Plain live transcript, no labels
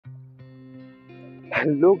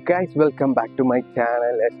Hello guys, welcome back to my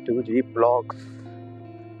channel S2G vlogs.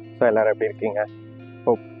 So எல்லாரும் எப்படி இருக்கீங்க?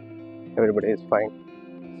 Hope everybody is fine.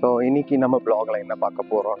 So இன்னைக்கு நம்ம vlogல என்ன பார்க்க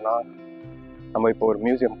போறோம்னா, நம்ம இப்போ ஒரு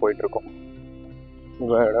மியூசியம் போயிட்டு இருக்கோம்.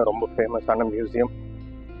 உங்களோட ரொம்ப ஃபேமஸான மியூசியம்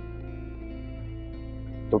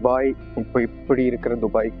துபாய். இப்போ இப்படி இருக்கிற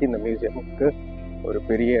துபாய்க்கு இந்த மியூசியமுக்கு ஒரு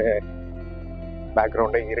பெரிய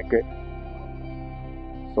பேக்ரவுண்டே இருக்கு.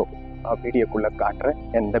 ஸோ வீடியோக்குள்ள காட்டுறேன்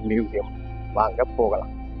எந்த மியூசியம். வாங்க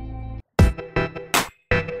போகலாம்.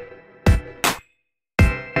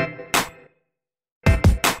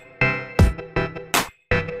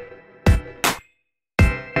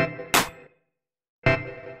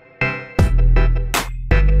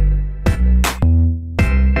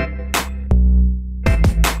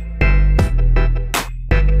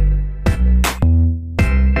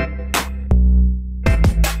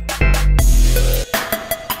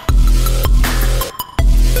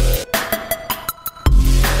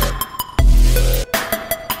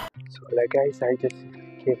 Guys, I just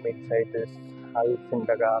came inside this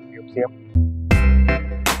SHINDAGHA Museum.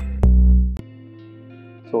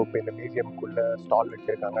 So இப்போ இந்த மியூசியம்குள்ளே ஸ்டால்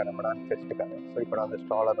வச்சுருக்காங்க ரமணான் ஃபெஸ்ட்டுக்காக. ஸோ இப்போ நான் அந்த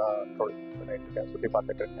ஸ்டாலை தான் சுற்றி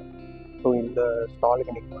பார்த்துட்டு இருக்கேன். ஸோ இந்த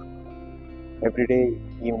ஸ்டாலுக்கு நீங்கள் எவ்ரிடே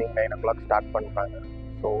ஈவினிங் 9 o'clock ஸ்டார்ட் பண்ணுறாங்க.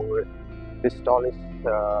 So this stall is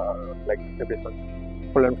like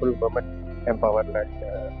full and full government எம்பவரில்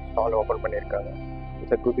stall open பண்ணியிருக்காங்க.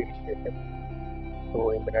 It's a good initiative. So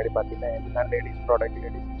முன்னாடி பார்த்தீங்கன்னா எல்லா லேடிஸ் ப்ராடக்ட்,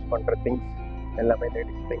 லேடிஸ் யூஸ் பண்ணுற திங்ஸ் எல்லாமே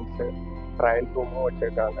லேடிஸ் திங்ஸு, ட்ரையல் ரூமும்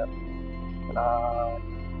வச்சுருக்காங்க. நான்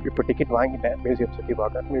இப்போ டிக்கெட் வாங்கிட்டேன் மியூசியம் சுற்றி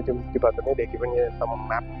பார்க்க. மியூசியம் சுற்றி பார்த்தோன்னே தே given some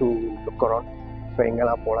map to look around. So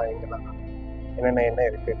எங்கெல்லாம் போகலாம், எங்கெல்லாம் என்ன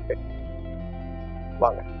இருக்குன்ட்டு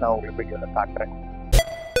வாங்க நான் உங்களுக்கு வீடியோவில் காட்டுறேன்.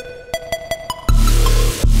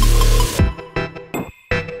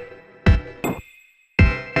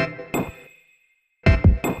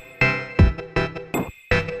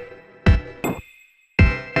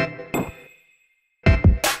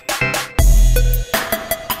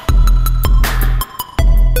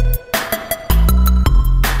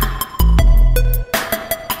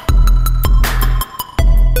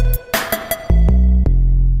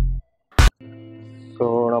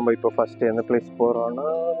 நம்ம இப்போ ஃபஸ்ட்டு எந்த பிளேஸ் போகிறோன்னா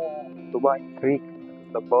Dubai creek,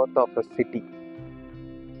 the birth of the city.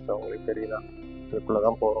 So உங்களுக்கு தெரியுதா, இதுக்குள்ளே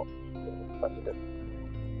தான் போகிறோம் ஃபஸ்ட்டு.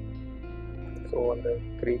 ஸோ அந்த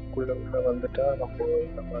க்ரீக்குள்ளே வந்துட்டால் நம்ம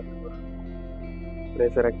இந்த மாதிரி ஒரு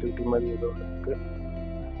லேசர் ஆக்டிவிட்டி மாதிரி ஏதோ இருக்குது.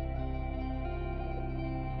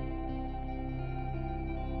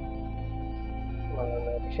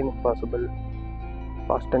 Mission impossible,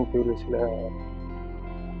 fast and ஃபியூரியஸில்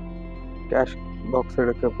cash box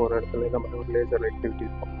எடுக்க போகிற இடத்துல இந்த மாதிரி ஒரு லேசர் ஆக்டிவிட்டி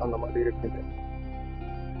அந்த மாதிரி இருக்குது.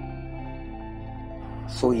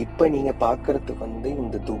 ஸோ இப்போ நீங்கள் பார்க்குறது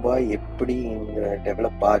இந்த துபாய் எப்படி இங்கே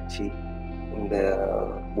டெவலப் ஆச்சு, இந்த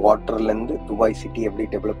வாட்டர்லேருந்து துபாய் சிட்டி எப்படி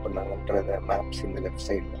டெவலப் பண்ணாங்கன்றத மேப்ஸ் இந்த லெஃப்ட்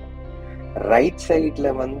சைடில். ரைட்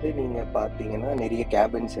சைடில் நீங்கள் பார்த்தீங்கன்னா நிறைய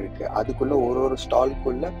கேபின்ஸ் இருக்குது. அதுக்குள்ளே ஒரு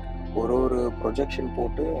ஸ்டால்குள்ளே ஒரு ப்ரொஜெக்ஷன்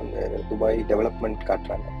போட்டு அந்த துபாய் டெவலப்மெண்ட்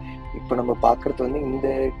காட்டுறாங்க. இப்போ நம்ம பார்க்குறது இந்த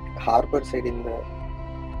ஹார்பர் சைடு, இந்த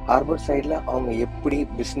ஹார்பர் சைடில் அவங்க எப்படி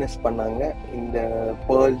பிஸ்னஸ் பண்ணாங்க, இந்த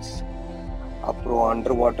பேர்ல்ஸ் அப்புறம்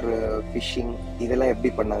அண்டர் வாட்டர் ஃபிஷ்ஷிங் இதெல்லாம்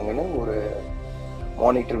எப்படி பண்ணாங்கன்னு ஒரு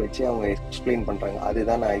மானிட்டர் வச்சு அவங்க எக்ஸ்பிளைன் பண்ணுறாங்க.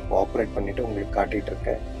 அதுதான் நான் இப்போ ஆப்ரேட் பண்ணிவிட்டு உங்களுக்கு காட்டிகிட்டு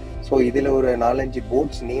இருக்கேன். ஸோ இதில் ஒரு 4-5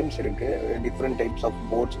 போட்ஸ் நேம்ஸ் இருக்குது, டிஃப்ரெண்ட் டைப்ஸ் ஆஃப்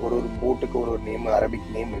போட்ஸ். ஒரு போட்டுக்கு ஒரு நேம்,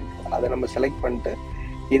 அரபிக் நேம் இருக்குது. அதை நம்ம செலக்ட் பண்ணிட்டு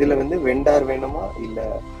இதில் வெண்டார் வேணுமா இல்லை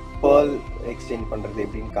பேர்ல் எக்ஸ்சேஞ்ச் பண்ணுறது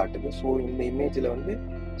எப்படின்னு காட்டுது. ஸோ இந்த இமேஜில்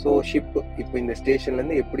ஸோ ஷிப் இப்போ இந்த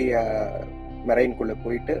ஸ்டேஷன்லேருந்து எப்படி மெரைன்குள்ளே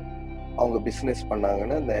போயிட்டு அவங்க பிஸ்னஸ்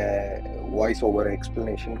பண்ணாங்கன்னு அந்த வாய்ஸ் ஓவர்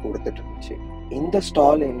எக்ஸ்பிளனேஷன் கொடுத்துட்டு இருந்துச்சு. இந்த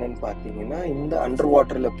ஸ்டால் என்னன்னு பார்த்தீங்கன்னா, இந்த அண்டர்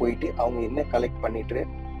வாட்டரில் போயிட்டு அவங்க என்ன கலெக்ட் பண்ணிட்டு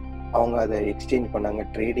அவங்க அதை எக்ஸ்சேஞ்ச் பண்ணாங்க,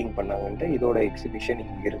 ட்ரேடிங் பண்ணாங்கன்ட்டு இதோட எக்ஸிபிஷன்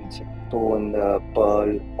இங்கே இருந்துச்சு. ஸோ இந்த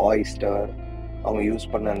பேர்ல், ஆயிஸ்டர், அவங்க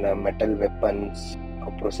யூஸ் பண்ண அந்த மெட்டல் வெப்பன்ஸ்,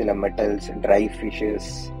 அப்புறம் சில மெட்டல்ஸ், ட்ரை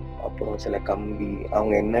ஃபிஷ்ஷஸ், அப்புறம் சில கம்பி,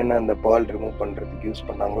 அவங்க என்னென்ன அந்த பேர்ல் ரிமூவ் பண்ணுறதுக்கு யூஸ்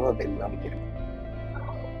பண்ணாங்களோ அது எல்லாமே இருக்கு.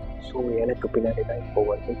 ஸோ எனக்கு பின்னாடி தான்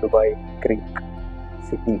இப்போ துபாய் க்ரீக்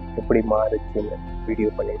சிட்டி எப்படி மாறுச்சுன்னு வீடியோ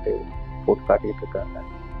பண்ணிட்டு போட்டு காட்டிகிட்டு இருக்காங்க.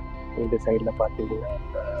 இந்த சைடில் பார்த்தீங்கன்னா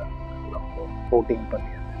நம்ம போட்டிங்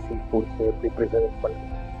பண்ணி அந்த சீ ஃபுட்ஸ் எப்படி ப்ரிசர்வ் பண்ணி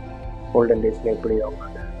கோல்டன் டேஸில் எப்படி அவங்க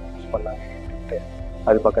அதை யூஸ் பண்ணாங்கன்ட்டு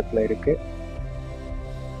அது பக்கத்தில் இருக்குது.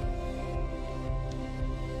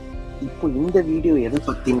 இப்போ இந்த வீடியோ எதை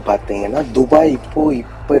பற்றின்னு பார்த்தீங்கன்னா, துபாய் இப்போ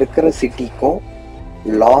இருக்கிற சிட்டிக்கும்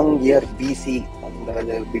லாங் இயர் பிசி,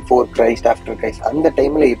 அந்த பிஃபோர் கிரைஸ்ட், ஆஃப்டர் கிரைஸ்ட், அந்த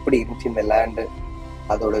டைமில் எப்படி இருந்துச்சு இந்த லேண்டு,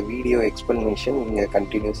 அதோட வீடியோ எக்ஸ்பிளனேஷன் இங்கே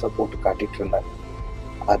கண்டினியூஸாக போட்டு காட்டிகிட்டு இருந்தாங்க.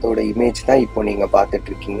 அதோட இமேஜ் தான் இப்போ நீங்கள்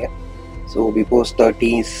பார்த்துட்ருக்கீங்க. ஸோ பிஃபோர்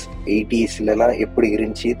 30s 80sலலாம் எப்படி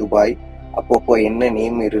இருந்துச்சு துபாய், அப்பப்போ என்ன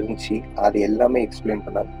நேம் இருந்துச்சு, அது எல்லாமே எக்ஸ்பிளைன்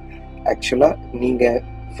பண்ணாங்க. ஆக்சுவலாக நீங்கள்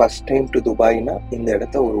ஃபஸ்ட் டைம் டு துபாய்னா இந்த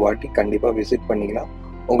இடத்த ஒரு வாட்டி கண்டிப்பாக விசிட் பண்ணிங்கன்னா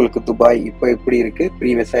உங்களுக்கு துபாய் இப்போ எப்படி இருக்குது,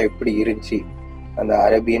 ப்ரீவியஸாக எப்படி இருந்துச்சு அந்த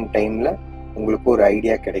அரேபியன் டைமில் உங்களுக்கு ஒரு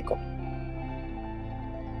ஐடியா கிடைக்கும்.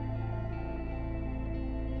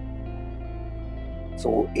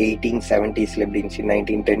 ஸோ 1870ஸ்ல எப்படி இருந்துச்சு,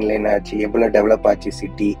 1910ல என்ன ஆச்சு, எவ்வளோ டெவலப் ஆச்சு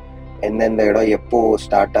சிட்டி, எந்தெந்த இடம் எப்போ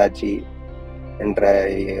ஸ்டார்ட் ஆச்சு என்ற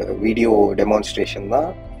வீடியோ டெமான்ஸ்ட்ரேஷன் தான்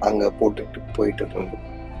அங்கே போயிட்டு இருந்தது.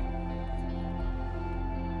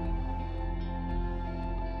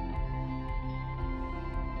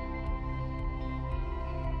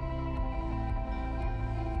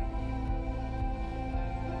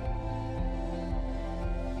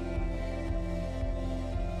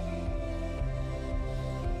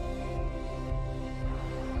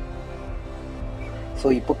 ஸோ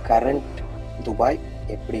இப்போ கரண்ட் துபாய்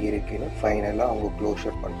எப்படி இருக்குன்னு ஃபைனலாக அவங்க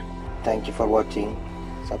க்ளோஷர் பண்ணுறேன். தேங்க்யூ ஃபார் வாட்சிங்.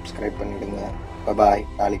 சப்ஸ்கிரைப் பண்ணிவிடுங்க. பாய்,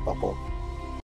 நாளைக்கு பார்ப்போம்.